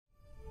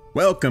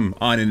Welcome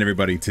on in,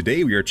 everybody.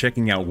 Today we are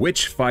checking out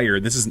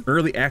Witchfire. This is an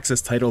early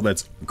access title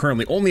that's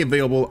currently only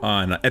available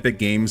on Epic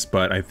Games,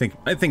 but I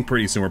think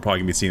pretty soon we're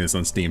probably gonna be seeing this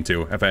on Steam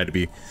too. If I had to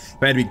be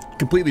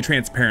completely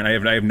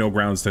transparent, I have no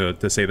grounds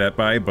to say that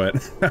by,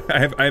 but I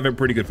have a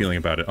pretty good feeling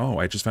about it. Oh,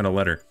 I just found a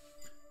letter.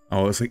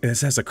 Oh, it's like this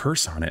has a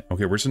curse on it.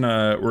 Okay, we're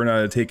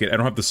gonna take it. I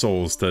don't have the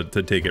souls to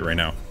take it right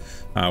now,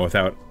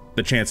 without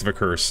the chance of a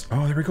curse.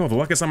 Oh, there we go. The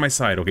luck is on my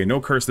side. Okay, no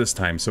curse this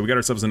time. So we got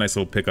ourselves a nice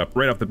little pickup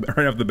right off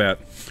the bat,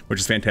 which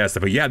is fantastic.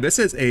 But yeah, this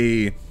is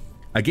a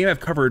game I've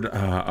covered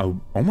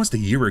almost a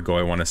year ago,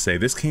 I want to say.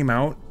 This came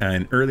out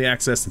in early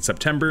access in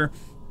September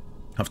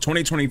of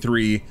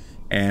 2023,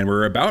 and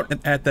we're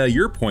about at the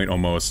year point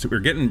almost. We're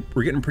getting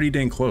pretty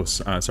dang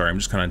close. Sorry, I'm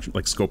just kind of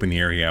like scoping the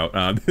area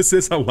out. This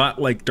is a lot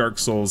like Dark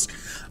Souls,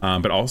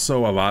 but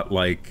also a lot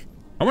like,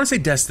 I want to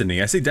say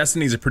Destiny. I say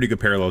Destiny is a pretty good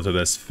parallel to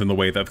this from the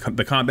way that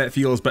the combat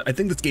feels, but I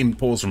think this game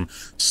pulls from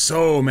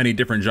so many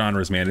different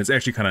genres, man. It's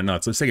actually kind of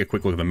nuts. Let's take a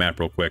quick look at the map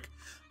real quick.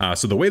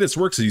 So the way this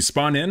works is you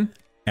spawn in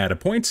at a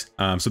point.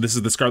 So this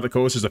is the Scarlet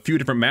Coast. There's a few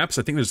different maps.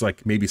 I think there's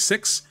like maybe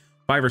 5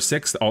 or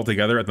 6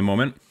 altogether at the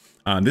moment.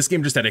 This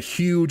game just had a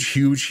huge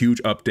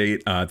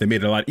update. They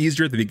made it a lot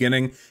easier at the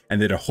beginning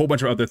and did a whole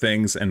bunch of other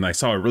things. And I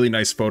saw a really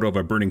nice photo of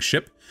a burning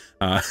ship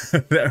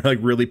that like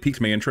really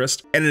piqued my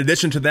interest. And in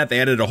addition to that, they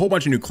added a whole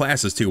bunch of new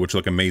classes too, which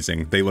look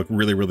amazing. They look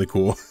really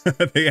cool.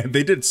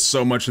 they did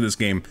so much in this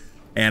game,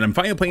 and I'm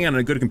finally playing on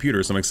a good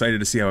computer, so I'm excited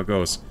to see how it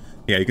goes.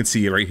 Yeah, you can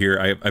see right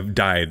here, I've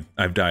died.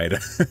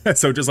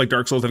 So just like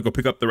Dark Souls, I have to go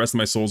pick up the rest of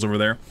my souls over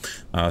there.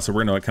 So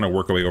we're gonna kind of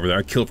work our way over there.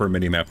 I kill for a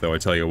mini map though, I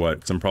tell you what,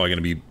 because I'm probably gonna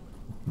be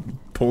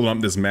pulling up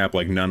this map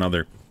like none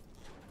other.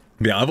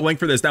 Yeah, I'll have a link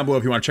for this down below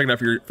if you want to check it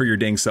out for your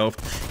dang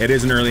self. It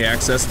is an early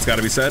access, it's got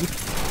to be said.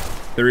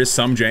 There is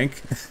some jank.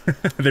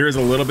 There is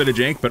a little bit of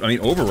jank, but I mean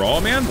overall,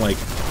 man, like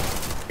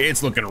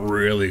it's looking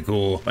really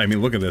cool. I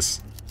mean, look at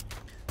this.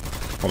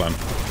 Hold on,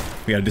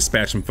 we gotta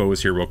dispatch some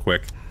foes here real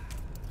quick.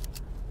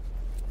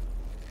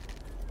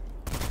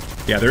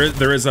 Yeah,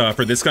 there is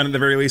for this gun at the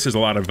very least, there's a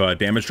lot of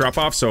damage drop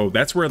off, so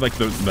that's where like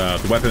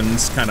the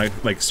weapons kind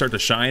of like start to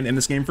shine in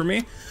this game for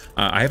me.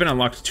 I haven't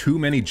unlocked too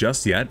many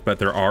just yet, but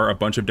there are a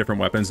bunch of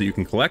different weapons that you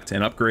can collect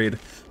and upgrade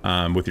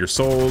with your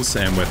souls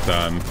and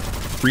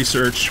with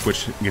research,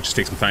 which it just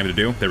takes some time to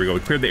do. There we go, we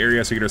cleared the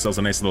area, so we get ourselves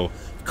a nice little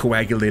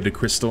coagulated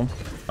crystal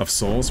of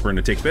souls. We're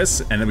gonna take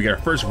this, and then we got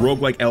our first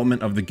roguelike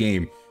element of the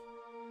game.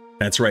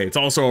 That's right, it's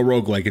also a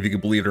roguelike, if you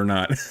can believe it or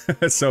not.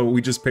 So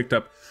we just picked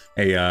up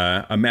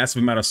a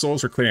massive amount of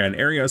souls for clearing an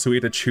area, so we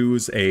had to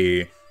choose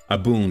a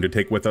boon to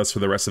take with us for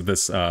the rest of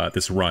this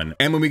this run.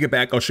 And when we get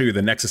back, I'll show you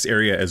the Nexus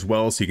area as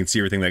well, so you can see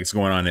everything that's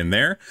going on in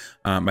there.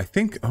 I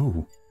think,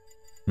 oh,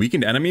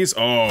 weakened enemies?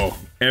 Oh,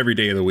 every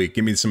day of the week,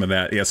 give me some of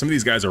that. Yeah, some of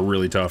these guys are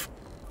really tough.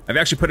 I've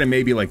actually put in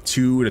maybe like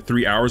 2 to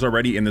 3 hours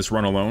already in this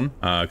run alone,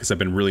 because I've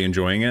been really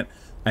enjoying it.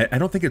 I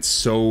don't think it's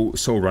so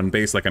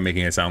run-based like I'm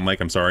making it sound like,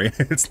 I'm sorry.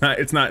 It's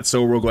not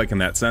so roguelike in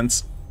that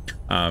sense.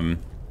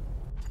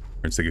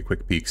 Let's take a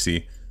quick peek,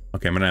 see.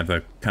 Okay, I'm gonna have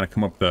to kind of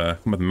come up the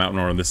mountain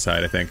over on this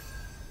side, I think.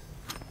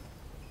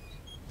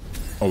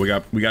 Oh, we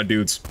got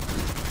dudes.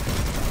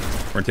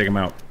 We're gonna take them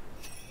out.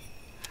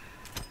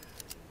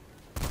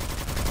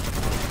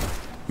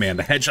 Man,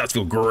 the headshots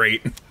feel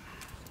great.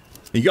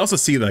 You can also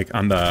see like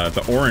on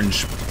the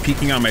orange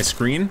peeking on my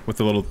screen with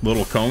the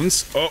little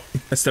cones. Oh,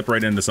 I stepped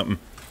right into something.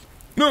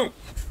 No!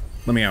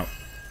 Let me out.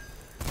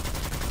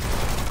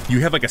 You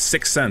have like a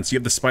sixth sense, you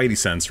have the spidey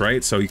sense,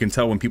 right? So you can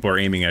tell when people are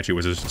aiming at you,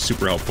 which is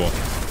super helpful.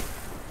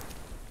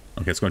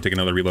 Okay, let's go and take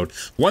another reload.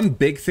 One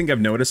big thing I've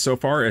noticed so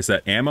far is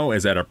that ammo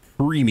is at a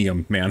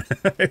premium, man.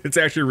 It's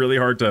actually really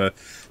hard to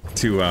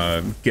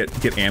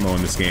get ammo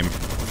in this game.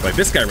 Like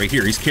this guy right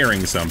here, he's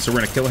carrying some, so we're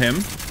gonna kill him.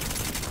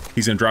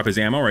 He's gonna drop his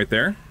ammo right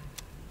there.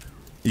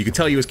 You can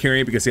tell he was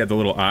carrying it because he had the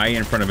little eye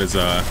in front of his,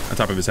 on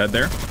top of his head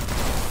there.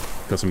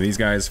 Kill some of these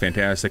guys,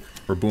 fantastic.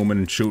 We're booming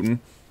and shooting.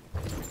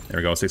 There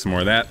we go, let's take some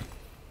more of that.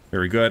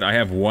 Very good. I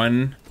have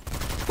one.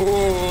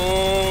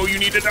 Oh, you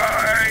need to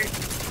die.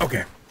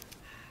 Okay.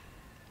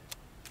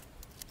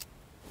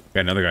 Got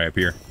another guy up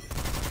here.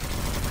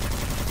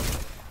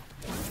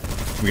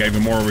 We got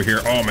even more over here.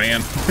 Oh,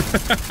 man.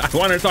 I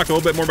wanted to talk a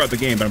little bit more about the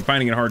game, but I'm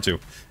finding it hard to.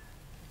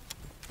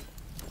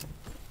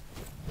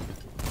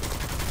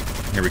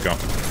 Here we go.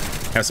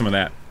 Have some of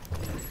that.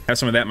 Have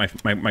some of that,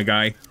 my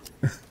guy.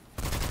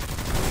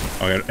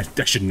 Oh,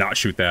 I should not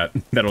shoot that.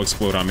 That'll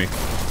explode on me.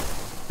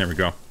 There we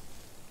go.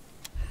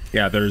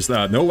 Yeah, there's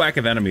no lack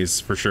of enemies,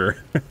 for sure.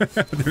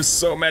 There's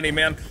so many,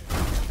 man.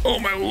 Oh,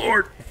 my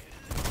lord.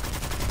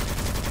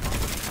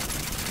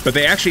 But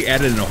they actually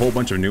added in a whole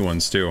bunch of new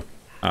ones, too.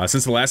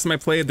 Since the last time I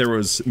played, there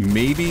was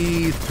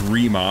maybe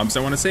 3 mobs, I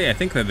want to say. I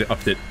think that they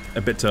upped it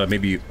a bit to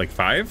maybe, like,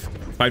 5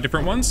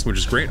 different ones, which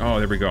is great. Oh,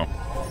 there we go.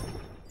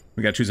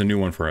 We gotta choose a new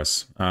one for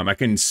us. I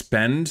can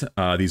spend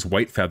these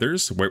white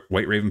feathers,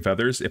 white raven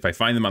feathers. If I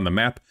find them on the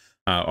map,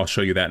 I'll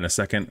show you that in a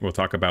second. We'll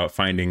talk about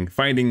finding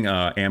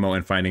ammo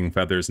and finding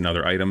feathers and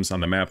other items on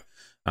the map.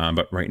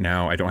 But right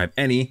now, I don't have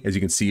any, as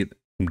you can see it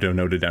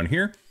noted down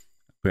here.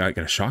 We got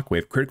a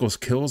shockwave. Critical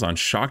kills on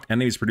shocked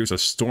enemies produce a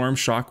storm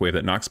shockwave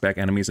that knocks back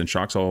enemies and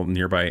shocks all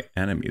nearby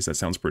enemies. That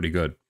sounds pretty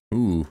good.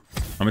 Ooh,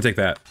 I'm gonna take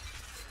that.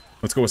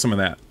 Let's go with some of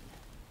that.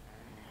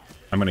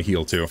 I'm gonna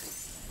heal too.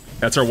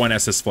 That's our one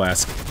SS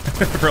flask,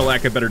 for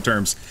lack of better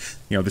terms.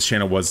 You know, this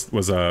channel was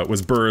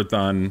birthed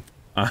on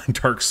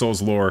Dark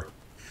Souls lore,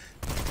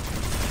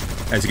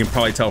 as you can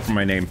probably tell from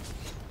my name.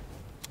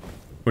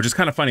 Which is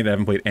kind of funny that I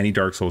haven't played any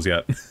Dark Souls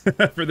yet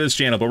for this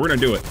channel, but we're gonna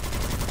do it.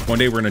 One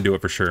day we're gonna do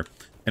it for sure.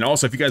 And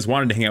also, if you guys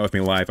wanted to hang out with me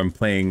live, I'm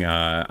playing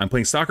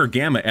Stalker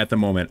Gamma at the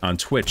moment on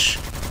Twitch.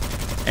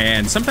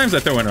 And sometimes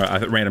I throw in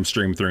a random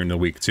stream during the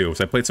week too.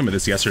 So I played some of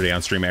this yesterday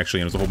on stream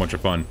actually, and it was a whole bunch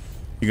of fun.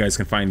 You guys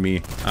can find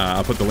me.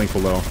 I'll put the link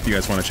below if you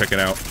guys want to check it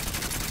out.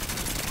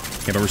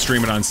 Yeah, but we're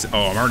streaming on...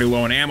 Oh, I'm already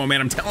low on ammo, man.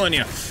 I'm telling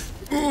you.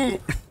 Ooh.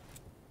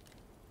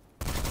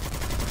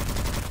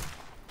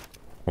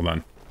 Hold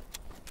on.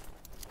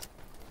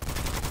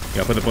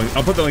 Yeah,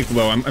 I'll put the link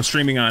below. I'm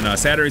streaming on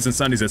Saturdays and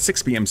Sundays at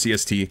 6 p.m.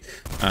 CST.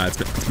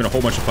 It's been a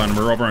whole bunch of fun.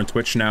 We're over on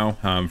Twitch now,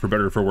 for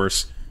better or for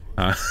worse.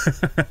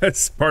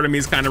 Part of me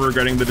is kind of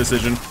regretting the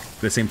decision.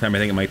 At the same time, I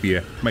think it might be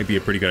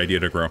a pretty good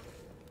idea to grow.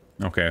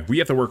 Okay, we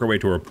have to work our way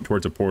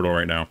towards a portal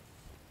right now.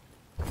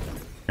 Here,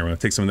 we're gonna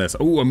take some of this.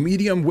 Oh, a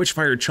medium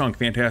Witchfire chunk.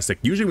 Fantastic.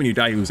 Usually when you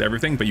die, you lose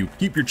everything, but you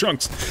keep your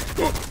chunks.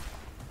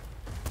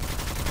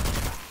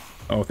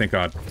 Oh, thank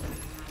God.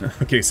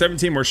 Okay,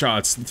 17 more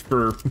shots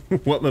for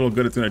what little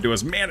good it's gonna do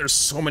us. Man, there's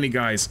so many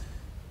guys.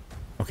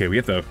 Okay, we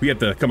have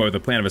to come up with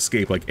a plan of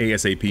escape, like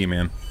ASAP,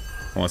 man.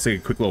 Well, let's take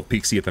a quick little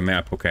peek-see at the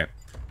map. Okay.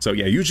 So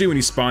yeah, usually when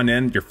you spawn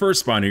in, your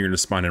first spawn in, you're gonna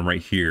spawn in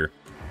right here.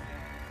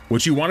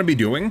 What you want to be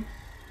doing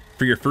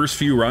for your first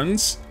few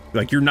runs,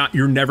 like you're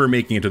never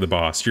making it to the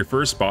boss. Your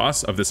first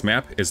boss of this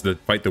map is to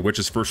fight the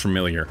Witch's First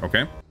Familiar,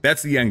 okay?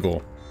 That's the end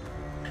goal.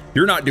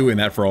 You're not doing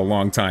that for a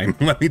long time,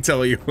 let me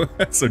tell you.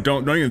 So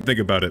don't even think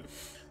about it.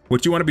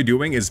 What you want to be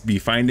doing is be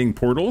finding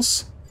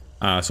portals.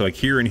 So like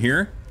here and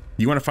here,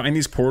 you want to find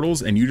these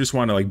portals and you just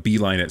want to like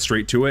beeline it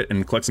straight to it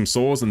and collect some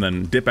souls and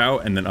then dip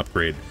out and then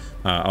upgrade.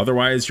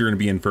 Otherwise, you're going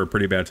to be in for a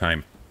pretty bad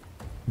time.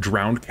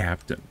 Drowned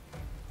Captain.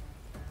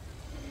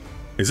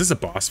 Is this a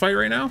boss fight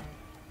right now?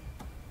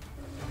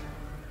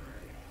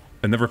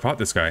 I never fought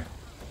this guy.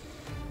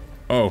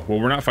 Oh, well,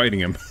 we're not fighting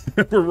him.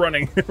 We're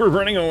running. We're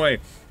running away.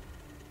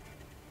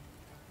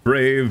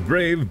 Brave,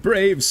 brave,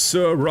 brave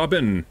Sir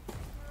Robin.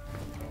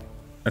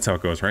 That's how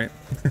it goes, right?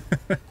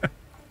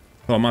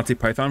 Little Monty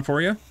Python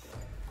for you.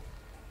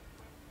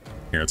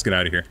 Here, let's get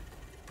out of here.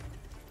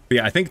 But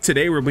yeah, I think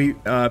today we'll be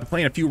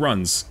playing a few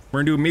runs.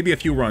 We're gonna do maybe a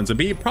few runs. It'll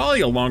be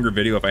probably a longer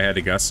video if I had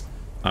to guess,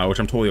 which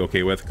I'm totally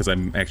okay with because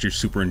I'm actually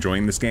super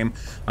enjoying this game.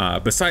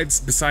 Besides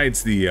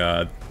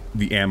the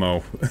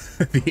ammo,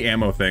 the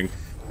ammo thing,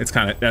 that's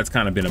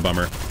kind of been a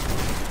bummer.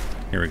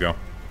 Here we go. A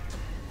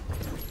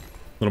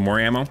little more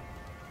ammo.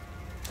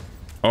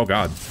 Oh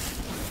God.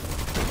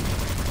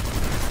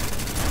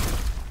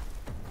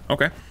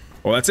 Okay.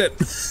 Well, that's it.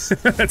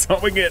 That's all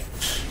we get.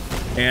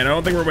 And I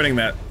don't think we're winning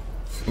that.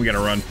 We gotta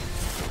run.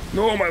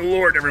 Oh my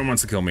lord! Everyone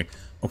wants to kill me.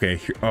 Okay.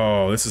 Here,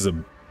 oh, this is a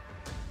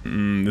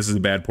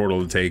bad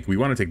portal to take. We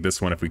want to take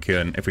this one if we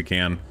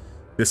can.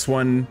 This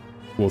one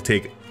will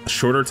take a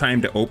shorter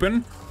time to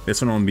open.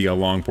 This one will be a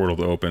long portal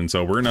to open.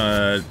 So we're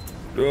gonna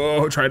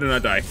try to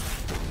not die.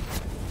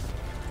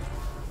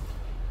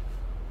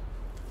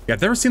 Yeah,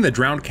 I've never seen the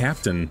Drowned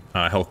Captain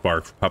health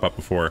bar pop up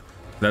before.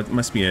 That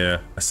must be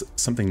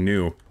something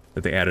new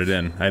that they added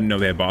in. I didn't know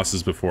they had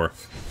bosses before.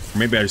 Or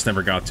maybe I just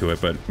never got to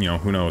it, but, you know,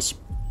 who knows.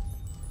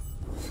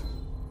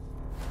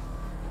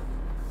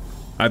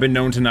 I've been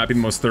known to not be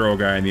the most thorough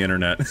guy on the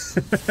internet.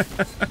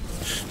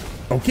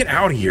 Oh, get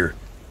out of here!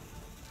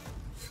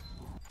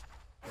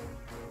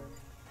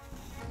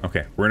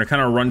 Okay, we're gonna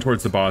kind of run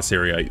towards the boss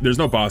area. There's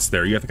no boss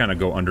there, you have to kind of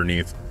go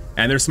underneath.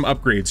 And there's some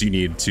upgrades you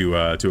need to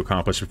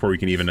accomplish before we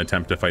can even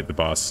attempt to fight the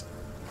boss.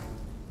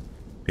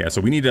 Yeah,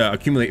 so we need to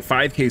accumulate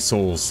 5k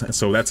souls,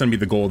 so that's gonna be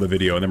the goal of the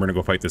video, and then we're gonna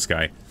go fight this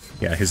guy.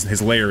 Yeah,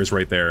 his lair is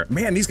right there.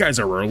 Man, these guys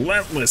are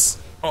relentless!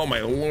 Oh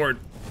my lord.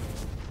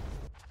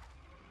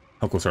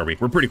 How close are we?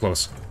 We're pretty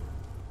close.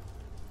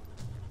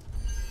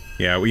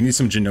 Yeah, we need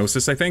some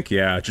Genosis, I think.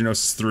 Yeah,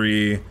 Genosis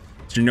 3.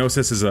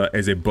 Genosis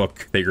is a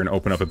book that you're gonna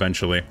open up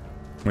eventually.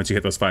 Once you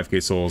hit those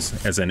 5k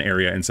souls as an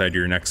area inside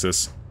your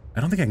Nexus. I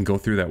don't think I can go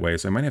through that way,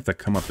 so I might have to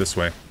come up this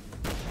way.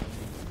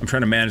 I'm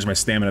trying to manage my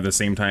stamina at the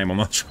same time. I'm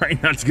not trying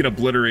not to get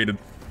obliterated.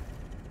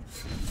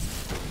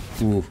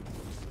 Ooh.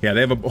 Yeah,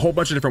 they have a whole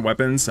bunch of different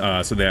weapons.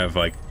 So they have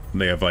like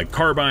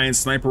carbines,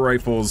 sniper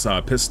rifles,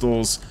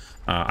 pistols.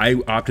 I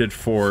opted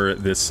for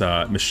this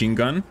machine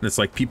gun. It's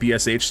like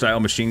PPSH style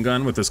machine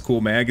gun with this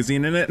cool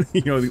magazine in it.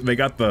 You know, they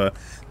got the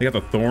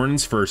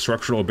thorns for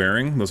structural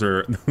bearing. Those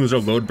are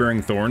load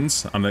bearing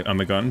thorns on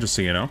the gun, just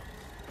so you know.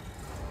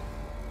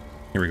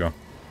 Here we go.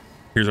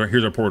 Here's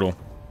our portal.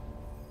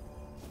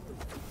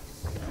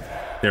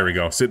 There we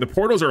go. So the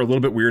portals are a little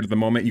bit weird at the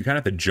moment. You kind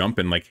of have to jump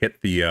and like hit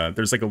the,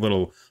 there's like a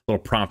little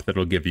prompt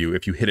that'll give you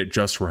if you hit it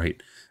just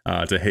right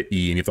to hit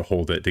E, and you have to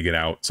hold it to get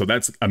out. So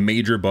that's a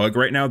major bug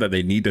right now that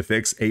they need to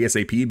fix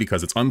ASAP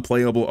because it's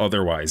unplayable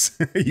otherwise.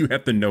 You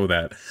have to know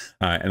that.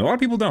 And a lot of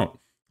people don't.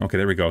 Okay,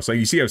 there we go. So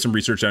you see I have some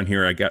research down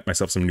here. I got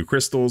myself some new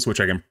crystals, which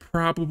I can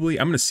probably,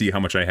 I'm going to see how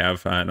much I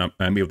have. And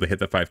I'm able to hit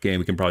the 5K, and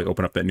we can probably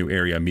open up that new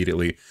area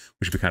immediately,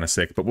 which would be kind of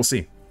sick, but we'll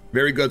see.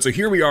 Very good. So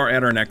here we are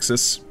at our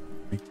Nexus.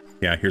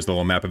 Yeah, here's the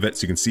little map of it,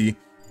 so you can see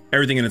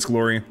everything in its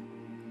glory.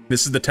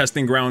 This is the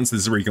testing grounds. This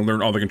is where you can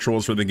learn all the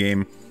controls for the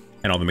game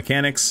and all the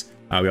mechanics.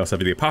 We also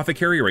have the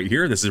apothecary right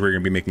here. This is where you're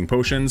going to be making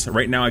potions.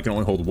 Right now, I can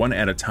only hold one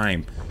at a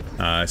time.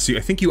 So I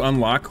think you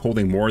unlock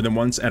holding more than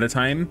once at a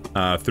time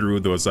through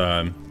those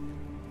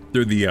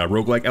through the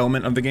roguelike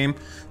element of the game.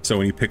 So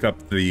when you pick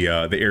up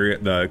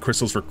the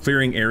crystals for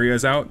clearing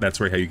areas out, that's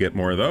how you get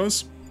more of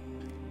those.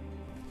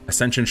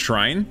 Ascension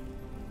Shrine.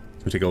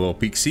 So we take a little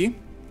peek-see.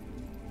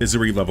 This is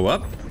where you level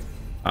up.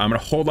 I'm going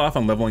to hold off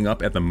on leveling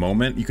up at the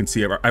moment. You can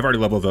see I've already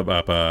leveled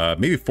up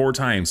maybe 4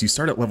 times. You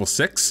start at level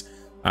 6.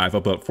 I've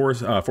leveled up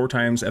four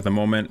times at the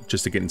moment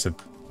just to get some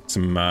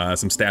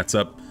stats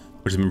up,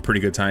 which has been a pretty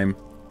good time.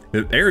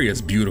 The area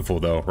is beautiful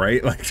though,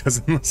 right? Like,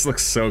 doesn't this look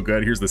so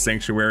good? Here's the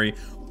sanctuary.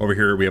 Over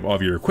here we have all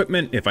of your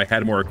equipment. If I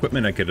had more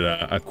equipment, I could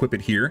equip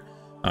it here.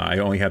 I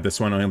only have this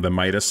one. I only have the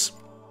Midas.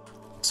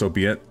 So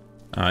be it.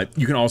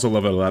 You can also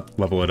level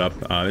it up.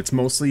 It's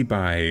mostly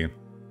by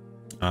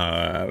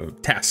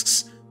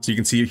tasks. So you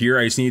can see here,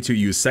 I just need to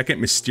use second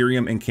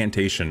Mysterium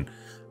Incantation.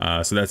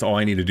 So that's all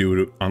I need to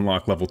do to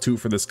unlock level 2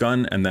 for this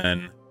gun. And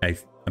then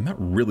I'm not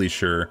really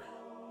sure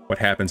what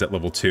happens at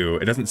level 2.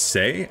 It doesn't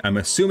say. I'm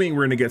assuming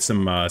we're going to get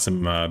some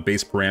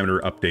base parameter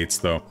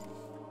updates though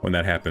when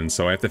that happens.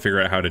 So I have to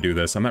figure out how to do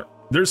this.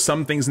 There's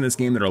some things in this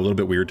game that are a little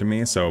bit weird to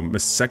me. So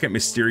second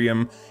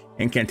Mysterium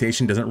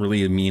Incantation doesn't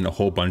really mean a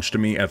whole bunch to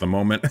me at the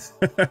moment,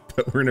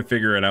 but we're going to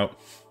figure it out.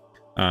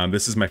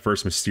 This is my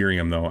first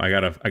Mysterium though. I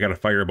got a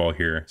fireball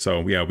here.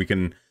 So yeah, we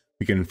can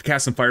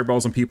cast some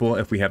fireballs on people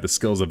if we have the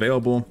skills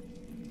available.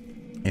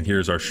 And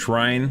here's our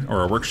shrine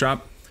or our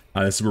workshop.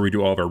 This is where we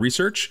do all of our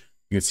research.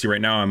 You can see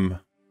right now I'm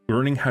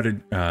learning how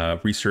to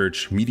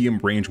research medium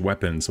range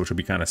weapons, which will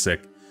be kind of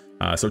sick.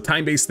 So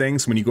time-based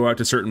things, when you go out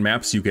to certain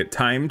maps, you get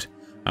timed,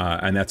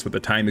 and that's what the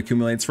time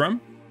accumulates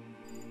from.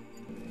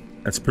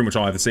 That's pretty much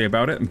all I have to say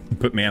about it.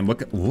 But man,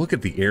 look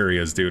at the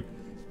areas, dude.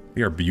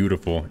 They are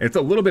beautiful. It's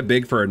a little bit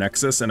big for a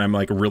Nexus, and I'm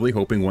like really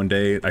hoping one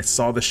day. I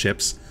saw the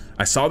ships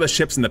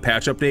in the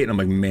patch update, and I'm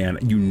like, man,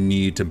 you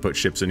need to put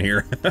ships in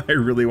here. I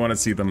really want to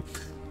see them.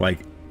 Like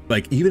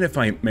even if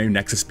my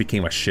Nexus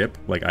became a ship,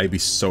 like I'd be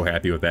so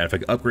happy with that. If I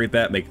could upgrade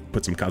that, like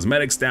put some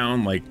cosmetics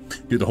down, like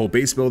do the whole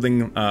base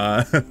building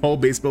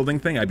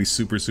thing, I'd be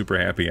super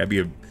happy. I'd be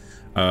a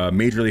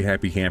majorly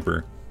happy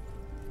camper.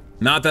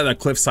 Not that a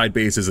cliffside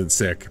base isn't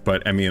sick,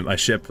 but I mean a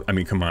ship. I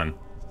mean, come on.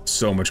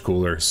 So much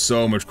cooler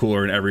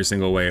in every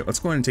single way. Let's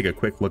go ahead and take a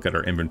quick look at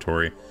our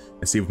inventory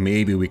and see if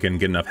maybe we can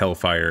get enough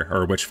Hellfire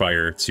or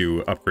Witchfire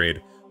to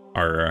upgrade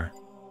our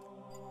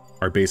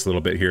base a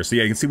little bit here. So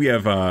yeah, you can see we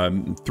have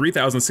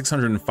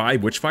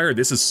 3,605 Witchfire.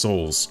 This is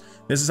souls.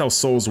 This is how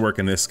souls work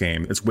in this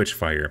game. It's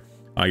Witchfire.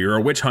 You're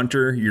a witch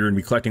hunter. You're gonna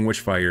be collecting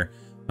Witchfire.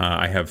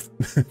 I have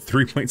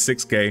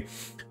 3.6k,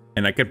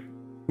 and I could.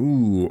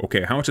 Ooh,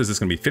 okay. How much is this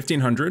gonna be?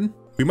 1,500.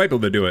 We might be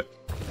able to do it.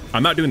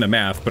 I'm not doing the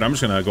math, but I'm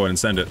just gonna go ahead and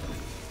send it.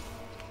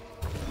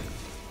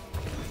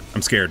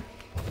 I'm scared.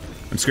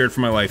 I'm scared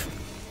for my life.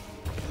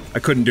 I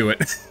couldn't do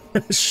it.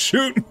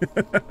 Shoot.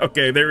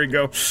 Okay, there we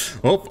go.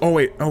 Oh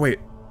wait.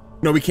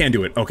 No, we can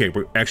do it. Okay,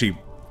 we're actually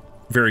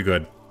very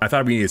good. I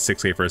thought we needed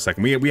 6k for a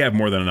second. We have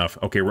more than enough.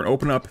 Okay, we're gonna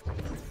open up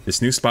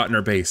this new spot in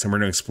our base, and we're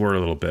gonna explore a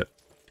little bit.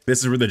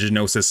 This is where the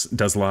Genosis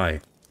does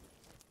lie.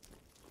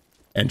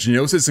 And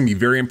Genosis is gonna be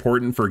very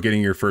important for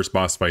getting your first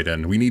boss fight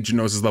in. We need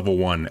Genosis level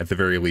 1 at the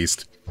very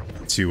least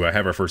to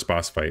have our first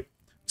boss fight.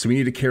 So we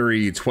need to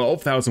carry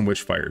 12,000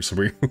 Witchfires. So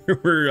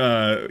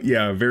we're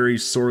yeah, very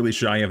sorely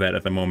shy of that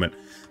at the moment.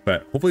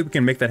 But hopefully we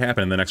can make that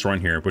happen in the next run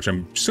here, which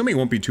I'm assuming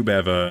won't be too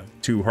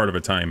hard of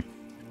a time.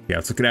 Yeah,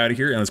 let's get out of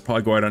here and let's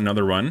probably go out on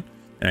another run.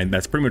 And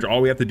that's pretty much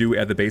all we have to do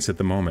at the base at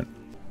the moment.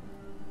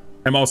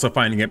 I'm also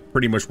finding it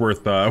pretty much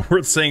worth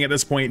saying at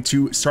this point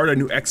to start a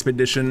new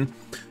expedition.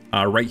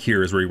 Right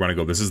here is where you want to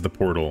go. This is the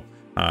portal.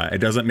 It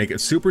doesn't make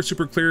it super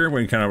clear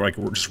when you kind of like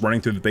we're just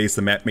running through the base.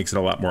 The map makes it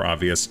a lot more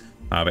obvious.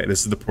 But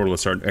this is the portal to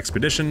start an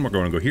expedition. We're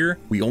going to go here.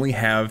 We only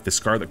have the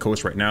Scarlet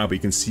Coast right now, but you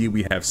can see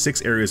we have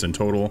 6 areas in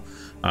total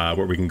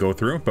where we can go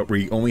through, but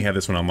we only have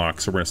this one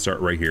unlocked, so we're going to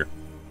start right here.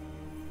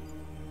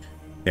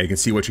 Yeah, you can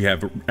see what you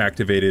have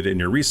activated in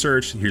your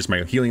research. Here's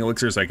my healing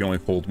elixirs. I can only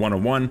hold 1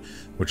 of 1,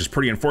 which is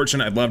pretty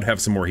unfortunate. I'd love to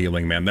have some more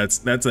healing, man.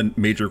 That's a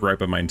major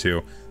gripe of mine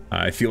too.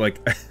 I feel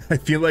like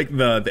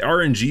the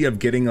RNG of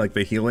getting like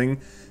the healing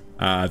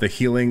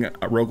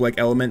roguelike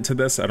element to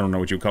this. I don't know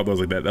what you call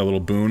those, like that little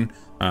boon.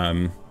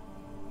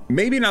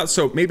 Maybe not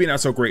so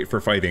great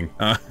for fighting,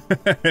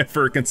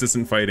 for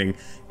consistent fighting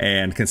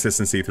and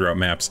consistency throughout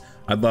maps.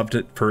 I'd love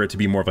for it to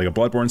be more of like a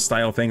Bloodborne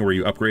style thing where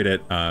you upgrade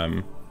it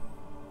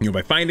you know,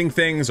 by finding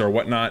things or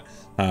whatnot.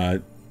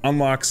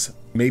 Unlocks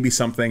maybe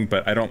something,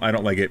 but I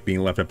don't like it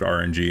being left up to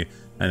RNG.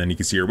 And then you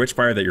can see your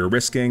Witchfire that you're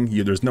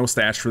risking. There's no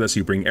stash for this.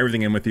 You bring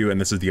everything in with you, and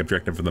this is the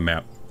objective for the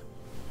map.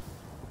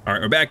 All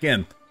right, we're back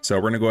in. So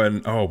we're gonna go ahead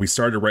and, oh, we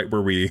started right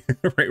where we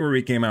right where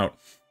we came out.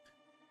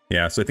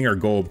 Yeah, so I think our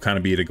goal would kind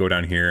of be to go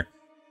down here.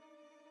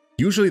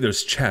 Usually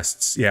there's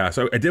chests. Yeah,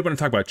 so I did want to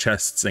talk about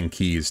chests and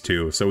keys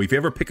too. So if you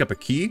ever pick up a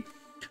key,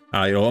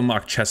 it'll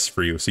unlock chests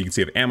for you. So you can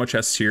see I have ammo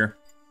chests here.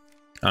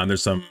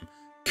 There's some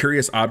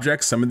curious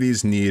objects. Some of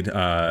these need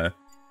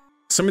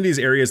some of these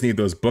areas need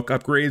those book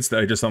upgrades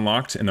that I just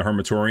unlocked in the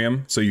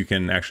Hermitorium, so you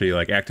can actually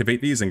like activate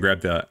these and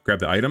grab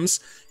the items,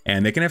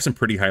 and they can have some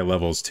pretty high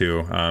levels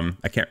too.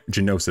 I can't, the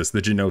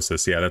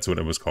Genosis, yeah, that's what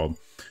it was called.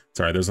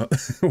 Sorry, there's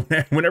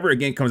whenever a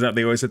game comes out,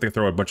 they always have to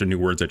throw a bunch of new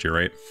words at you,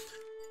 right?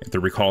 You have to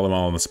recall them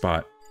all on the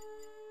spot.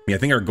 Yeah, I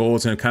think our goal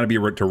is going to kind of be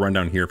to run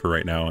down here for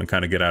right now and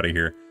kind of get out of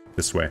here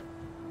this way.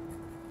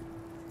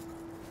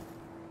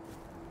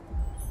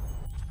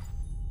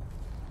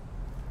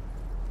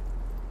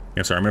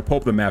 Yeah, sorry, I'm gonna pull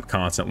up the map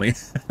constantly.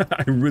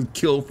 I would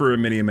kill for a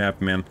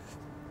mini-map, man.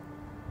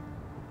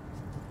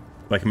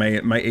 Like, my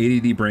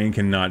ADD brain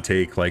cannot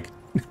take, like,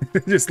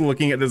 just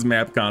looking at this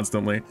map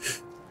constantly.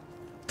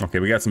 Okay,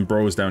 we got some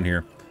bros down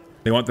here.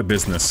 They want the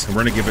business, and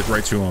we're gonna give it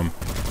right to them.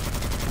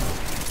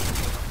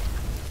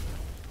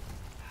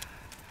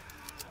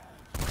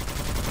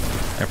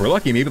 If we're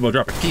lucky, maybe they'll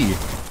drop a key.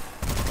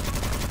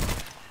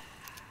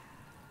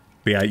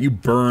 But yeah, you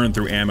burn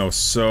through ammo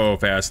so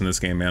fast in this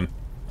game, man.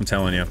 I'm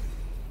telling you.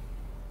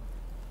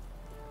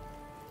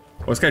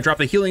 Well, this guy dropped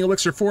the healing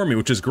elixir for me,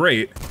 which is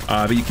great,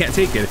 but you can't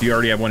take it if you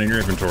already have one in your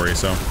inventory,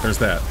 so there's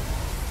that.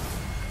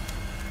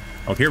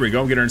 Oh, here we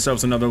go, get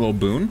ourselves another little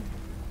boon.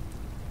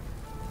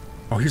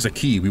 Oh, here's a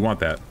key, we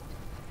want that.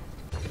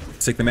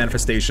 Let's take the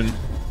manifestation.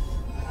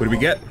 What do we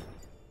get?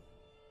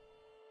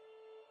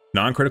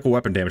 Non-critical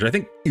weapon damage. I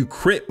think you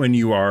crit when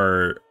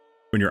you're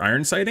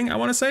iron sighting, I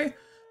want to say.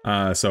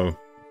 So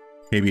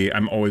maybe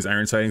I'm always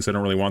iron sighting, so I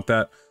don't really want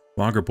that.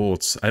 Longer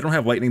bolts. I don't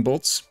have lightning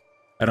bolts.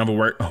 I don't have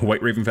a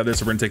white raven feather,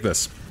 so we're gonna take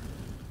this.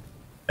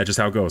 That's just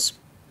how it goes.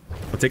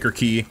 We'll take our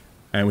key,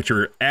 and which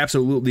you're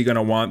absolutely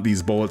gonna want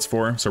these bullets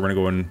for. So we're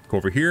gonna go and go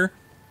over here.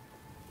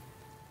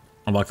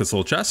 Unlock this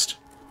little chest.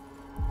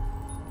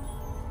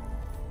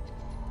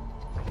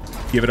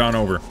 Give it on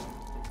over.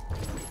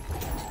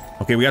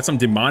 Okay, we got some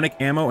demonic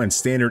ammo and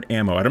standard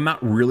ammo. I'm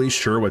not really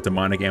sure what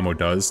demonic ammo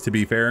does, to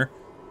be fair.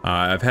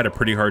 I've had a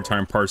pretty hard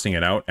time parsing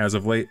it out as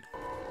of late.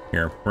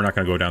 Here, we're not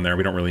gonna go down there.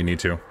 We don't really need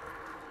to.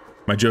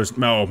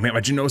 Oh man, my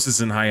Genosis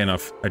isn't high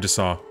enough. I just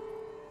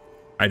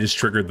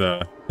triggered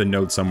the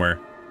node somewhere.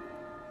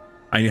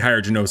 I need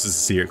higher Genosis to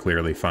see it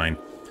clearly. Fine.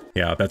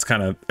 Yeah, that's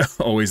kind of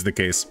always the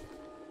case.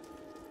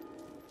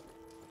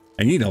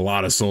 I need a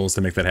lot of souls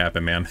to make that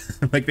happen, man.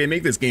 Like, they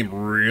make this game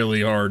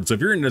really hard. So if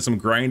you're into some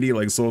grindy,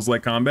 like,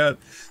 souls-like combat,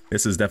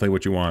 this is definitely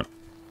what you want.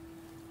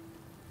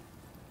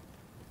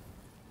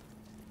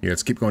 Yeah,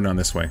 let's keep going down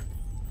this way.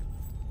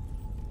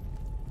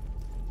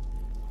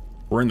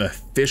 We're in the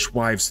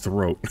fishwife's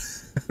throat.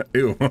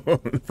 Ew,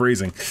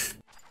 phrasing.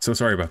 So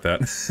sorry about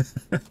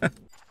that.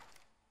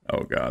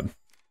 Oh god.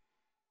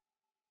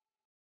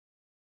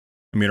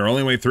 I mean, our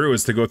only way through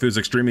is to go through this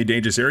extremely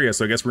dangerous area,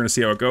 so I guess we're gonna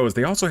see how it goes.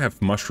 They also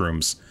have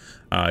mushrooms.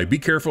 Be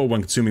careful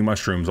when consuming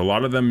mushrooms. A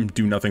lot of them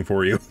do nothing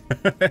for you.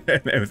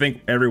 I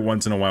think every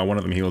once in a while, one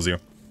of them heals you.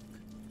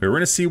 But we're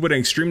gonna see what an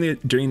extremely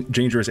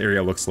dangerous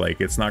area looks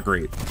like. It's not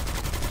great.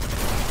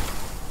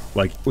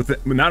 Like, with the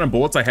amount of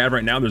bullets I have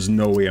right now, there's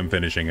no way I'm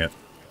finishing it.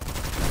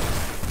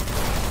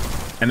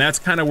 And that's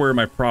kind of where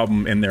my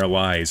problem in there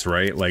lies,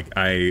 right? Like,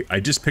 I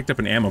just picked up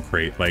an ammo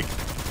crate. Like,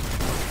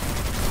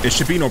 it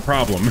should be no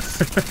problem.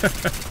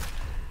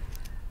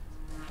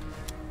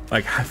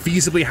 Like,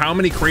 feasibly, how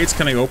many crates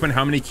can I open?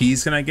 How many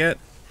keys can I get?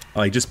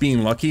 Like, just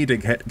being lucky to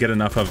get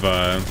enough of,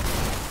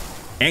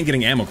 and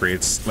getting ammo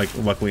crates, like,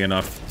 luckily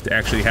enough to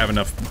actually have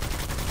enough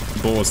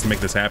bullets to make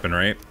this happen,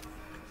 right?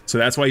 So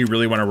that's why you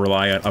really want to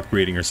rely on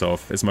upgrading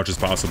yourself as much as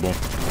possible.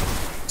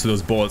 So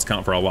those bullets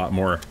count for a lot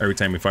more every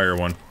time you fire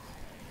one.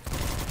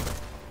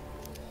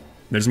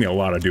 There's gonna be a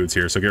lot of dudes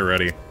here, so get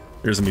ready.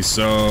 There's gonna be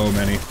so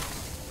many.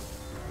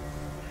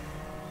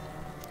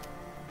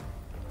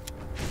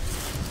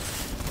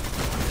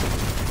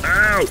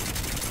 Ow!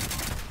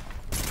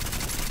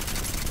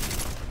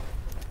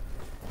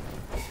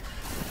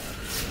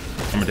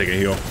 I'm gonna take a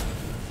heal.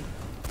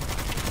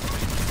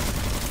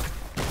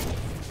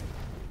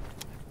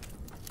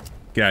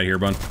 Get out of here,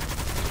 bud.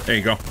 There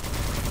you go.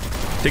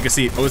 Take a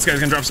seat. Oh, this guy's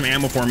gonna drop some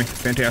ammo for me.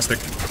 Fantastic.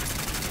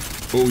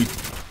 Oh,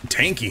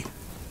 tanky.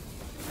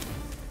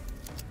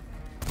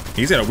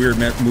 He's got a weird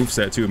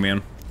moveset too,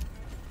 man.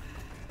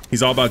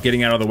 He's all about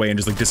getting out of the way and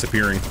just like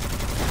disappearing.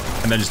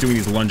 And then just doing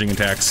these lunging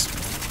attacks.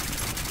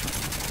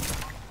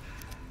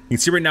 You can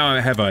see right now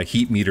I have a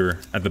heat meter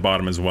at the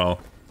bottom as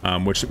well,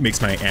 which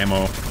makes my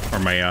ammo or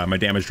my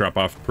damage drop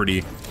off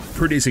pretty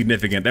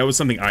significant. That was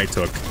something I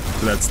took,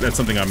 so that's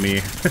something on me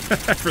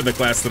for the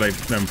class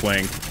that I'm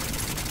playing,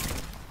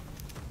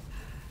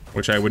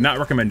 which I would not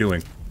recommend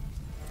doing.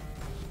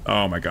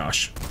 Oh my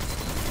gosh.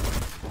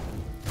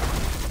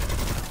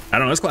 I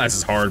don't know, this class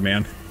is hard,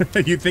 man.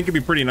 You'd think it'd be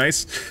pretty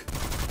nice.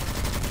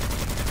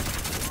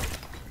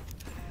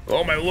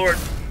 Oh my lord.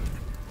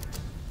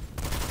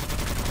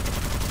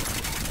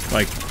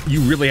 Like,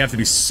 you really have to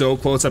be so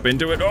close up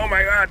into it. Oh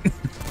my god.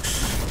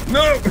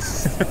 No!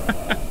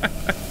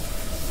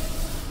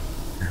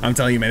 I'm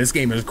telling you, man, this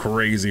game is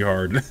crazy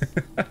hard.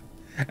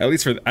 At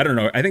least for, I don't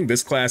know, I think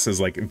this class is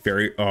like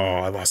very, oh,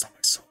 I lost all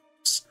my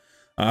souls.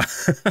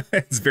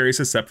 It's very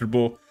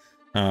susceptible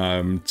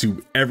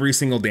to every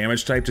single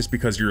damage type just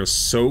because you're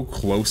so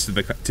close to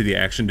the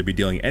action to be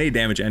dealing any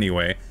damage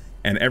anyway.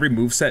 And every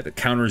moveset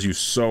counters you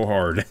so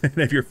hard. And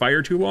if you're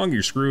fire too long,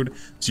 you're screwed.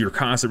 So you're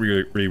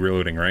constantly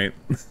reloading, right?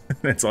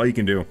 That's all you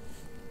can do.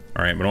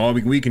 All right, but all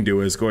we can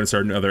do is go ahead and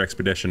start another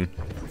expedition.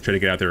 Try to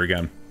get out there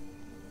again.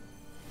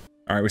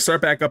 All right, we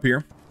start back up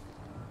here.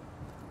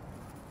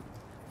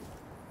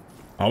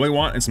 All we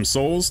want is some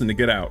souls and to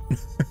get out.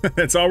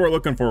 That's all we're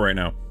looking for right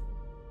now.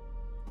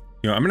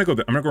 You know, I'm gonna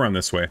go around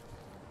this way.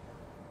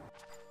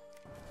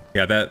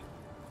 Yeah, that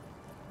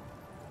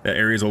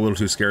area is a little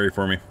too scary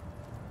for me.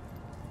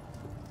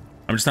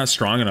 I'm just not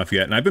strong enough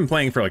yet, and I've been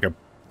playing for like a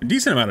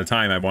decent amount of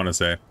time, I want to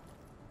say.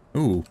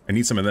 Ooh, I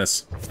need some of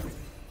this.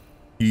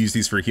 You use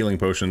these for healing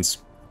potions.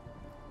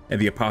 And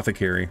the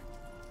apothecary.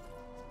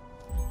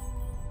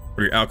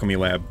 Or your alchemy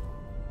lab.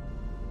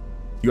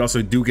 You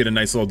also do get a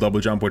nice little double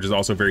jump, which is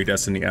also very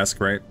Destiny-esque,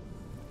 right?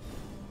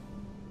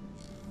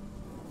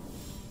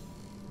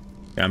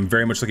 Yeah, I'm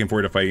very much looking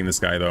forward to fighting this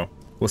guy, though.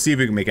 We'll see if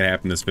we can make it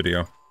happen in this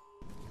video.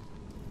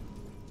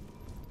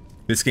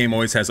 This game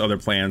always has other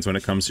plans when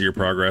it comes to your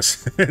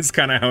progress. It's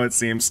kind of how it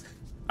seems.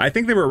 I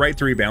think they were right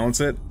to rebalance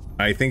it.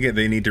 I think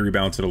they need to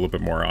rebalance it a little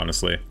bit more,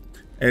 honestly.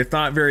 It's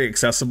not very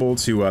accessible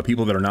to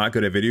people that are not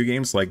good at video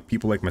games, like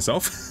people like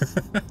myself.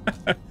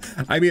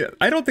 I mean,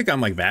 I don't think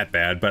I'm like that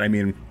bad, but I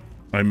mean,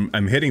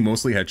 I'm hitting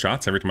mostly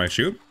headshots every time I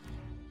shoot.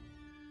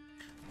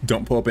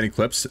 Don't pull up any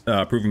clips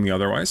proving me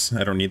otherwise.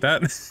 I don't need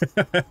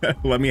that.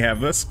 Let me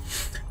have this.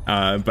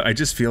 But I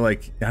just feel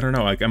like, I don't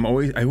know, like I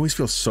always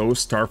feel so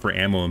starved for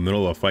ammo in the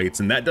middle of fights,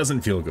 and that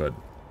doesn't feel good.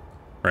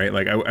 Right?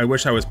 Like I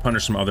wish I was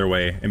punished some other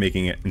way and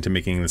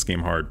making this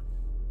game hard.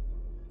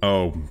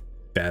 Oh,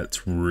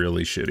 that's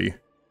really shitty.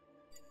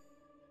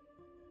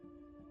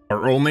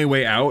 Our only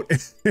way out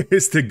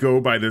is to go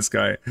by this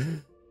guy.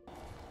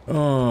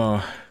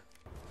 Oh.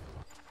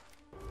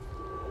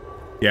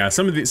 Yeah,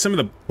 some of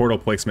the portal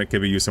placement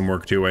could be used some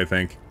work too, I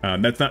think.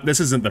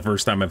 This isn't the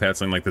first time I've had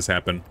something like this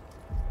happen.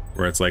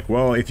 Where it's like,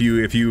 well, if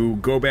you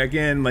go back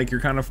in, like you're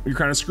kind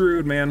of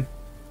screwed, man.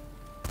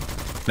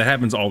 That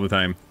happens all the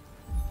time.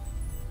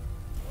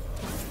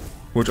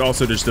 Which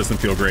also just doesn't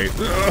feel great.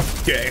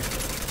 Okay.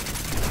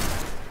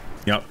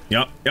 Yep.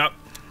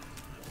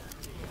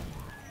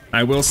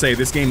 I will say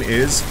this game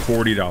is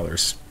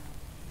 $40.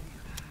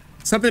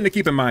 Something to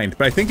keep in mind,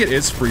 but I think it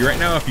is free right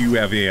now if you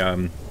have a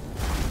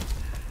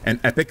an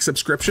Epic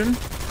subscription.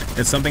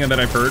 It's something that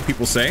I've heard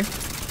people say.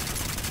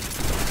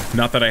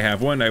 Not that I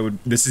have one.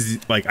 This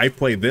is like I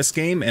played this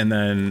game and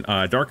then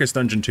Darkest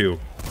Dungeon 2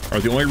 are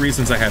the only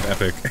reasons I have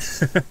Epic.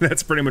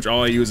 That's pretty much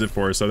all I use it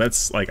for. So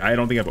that's like I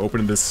don't think I've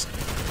opened this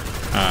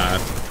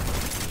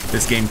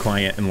this game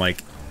client in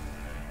like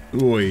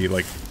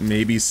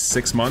maybe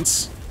 6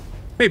 months.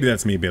 Maybe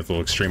that's me being a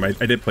little extreme. I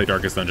did play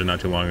Darkest Dungeon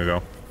not too long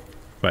ago,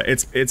 but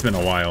it's been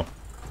a while.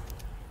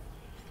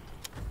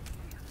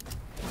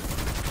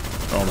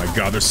 Oh my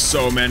god, there's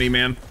so many,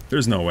 man.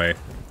 There's no way.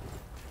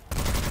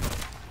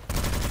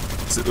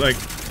 So, like,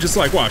 just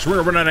like, watch, we're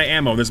gonna run out of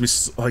ammo. There's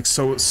gonna be like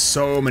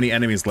so many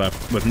enemies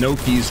left with no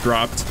keys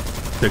dropped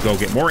to go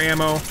get more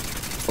ammo.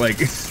 Like,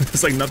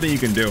 it's like nothing you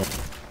can do.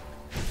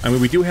 I mean,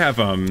 we do have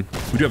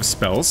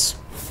spells.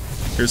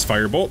 Here's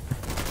Firebolt,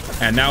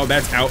 and now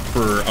that's out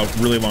for a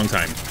really long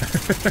time.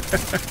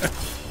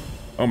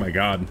 Oh my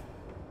god,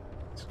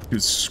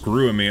 dude's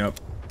screwing me up.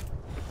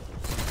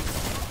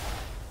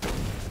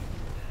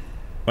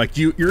 Like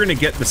you're gonna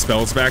get the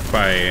spells back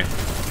by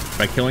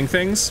killing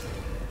things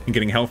and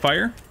getting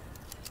Hellfire,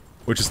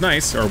 which is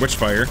nice, or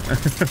Witchfire,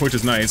 which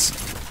is nice.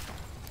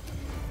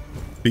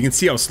 But you can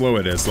see how slow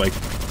it is. Like,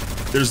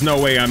 there's no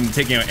way I'm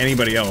taking out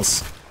anybody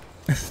else.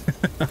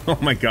 Oh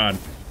my god.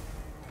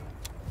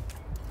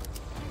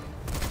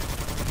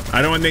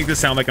 I don't want to make this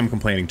sound like I'm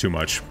complaining too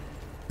much,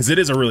 because it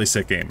is a really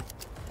sick game.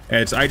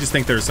 I just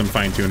think there's some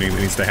fine-tuning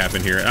that needs to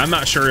happen here. I'm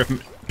not sure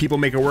if people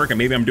make it work, and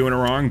maybe I'm doing it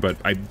wrong, but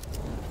I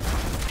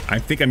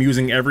think I'm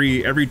using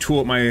every tool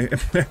at my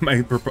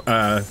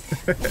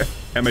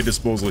at my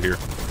disposal here.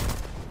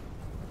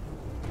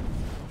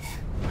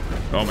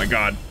 Oh my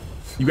god.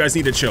 You guys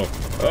need to chill.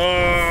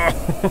 Oh.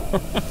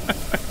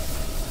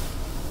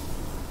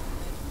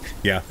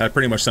 Yeah, that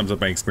pretty much sums up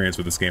my experience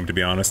with this game, to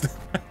be honest.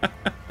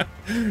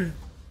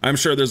 I'm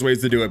sure there's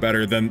ways to do it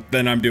better than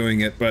I'm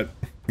doing it, but,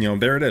 you know,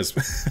 there it is.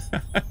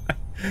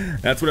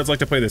 That's what it's like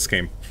to play this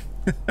game.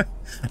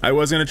 I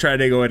was going to try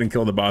to go ahead and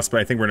kill the boss, but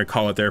I think we're going to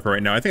call it there for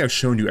right now. I think I've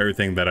shown you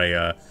everything that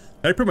I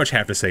pretty much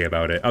have to say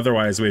about it.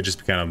 Otherwise, we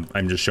just kind of,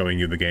 I'm just showing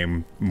you the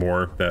game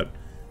more, that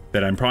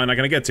that I'm probably not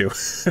going to get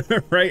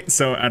to, right?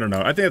 So I don't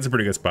know. I think that's a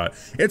pretty good spot.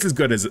 It's as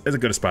good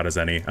a spot as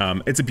any.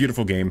 It's a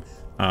beautiful game.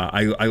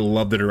 I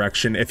love the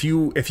direction. If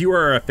you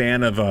are a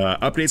fan of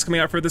updates coming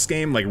out for this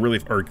game, like really,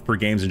 or for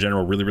games in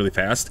general, really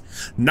fast,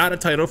 not a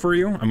title for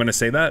you. I'm going to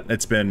say that.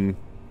 It's been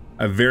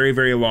a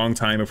very long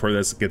time before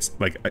this gets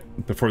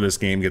before this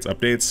game gets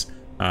updates.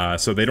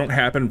 So they don't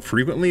happen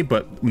frequently,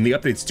 but when the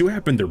updates do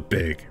happen, they're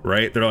big,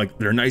 right?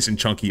 They're nice and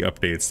chunky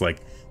updates.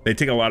 Like they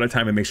take a lot of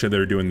time to make sure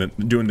they're doing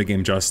the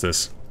game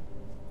justice,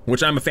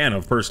 which I'm a fan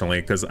of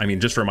personally, because I mean,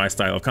 just for my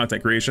style of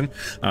content creation,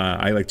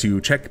 I like to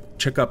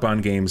check up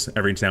on games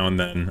every now and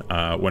then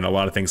when a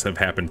lot of things have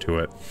happened to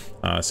it.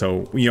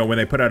 So you know, when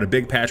they put out a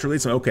big patch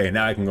release, okay,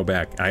 now I can go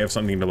back. I have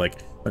something to like,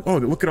 oh,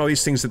 look at all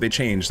these things that they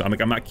changed. I'm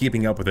not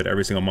keeping up with it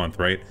every single month,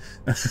 right?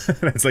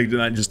 It's like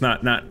just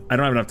not. I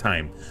don't have enough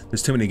time.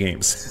 There's too many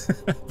games.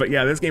 But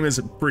yeah, this game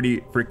is pretty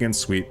freaking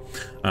sweet.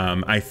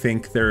 I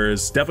think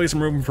there's definitely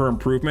some room for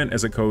improvement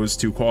as it goes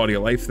to quality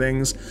of life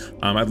things.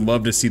 I'd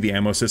love to see the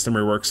ammo system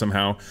rework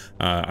somehow.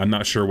 I'm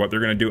not sure what they're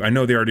gonna do. I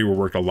know they already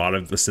reworked a lot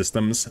of the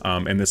systems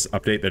in this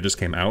update that just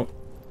came out,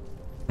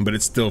 but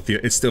it still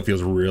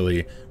feels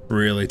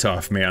really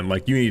tough, man.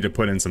 Like you need to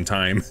put in some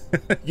time.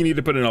 You need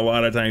to put in a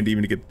lot of time to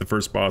even get the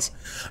first boss,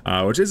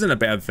 which isn't a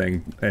bad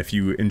thing if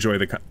you enjoy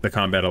the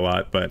combat a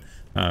lot. But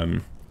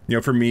you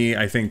know, for me,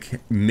 I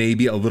think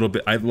maybe a little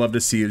bit. I'd love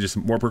to see just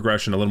more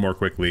progression a little more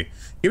quickly.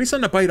 Give me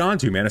something to bite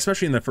onto, man.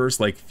 Especially in the first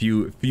like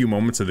few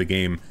moments of the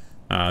game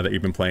that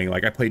you've been playing.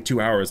 Like I played 2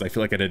 hours. I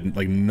feel like I did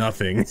like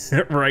nothing,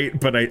 right?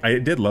 But I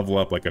did level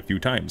up like a few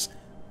times.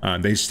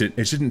 It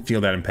didn't feel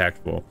that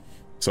impactful.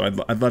 So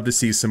I'd love to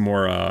see some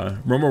more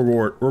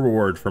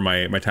reward for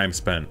my time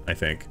spent, I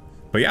think.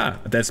 But yeah,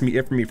 that's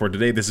it for me for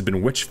today. This has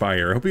been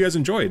Witchfire. I hope you guys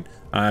enjoyed.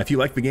 If you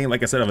like the game,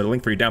 like I said, I have a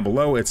link for you down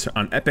below. It's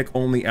on Epic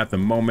only at the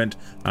moment.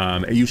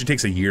 It usually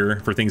takes a year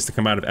for things to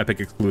come out of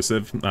Epic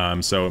exclusive.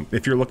 So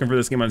if you're looking for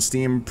this game on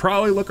Steam,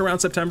 probably look around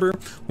September.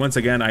 Once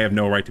again, I have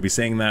no right to be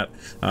saying that.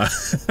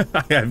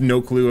 I have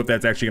no clue if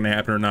that's actually going to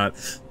happen or not.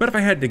 But if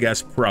I had to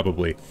guess,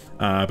 probably.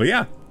 But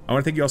yeah, I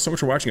want to thank you all so much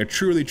for watching. I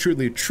truly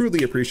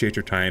appreciate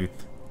your time.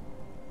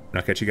 And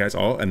I'll catch you guys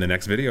all in the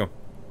next video.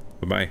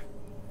 Bye-bye.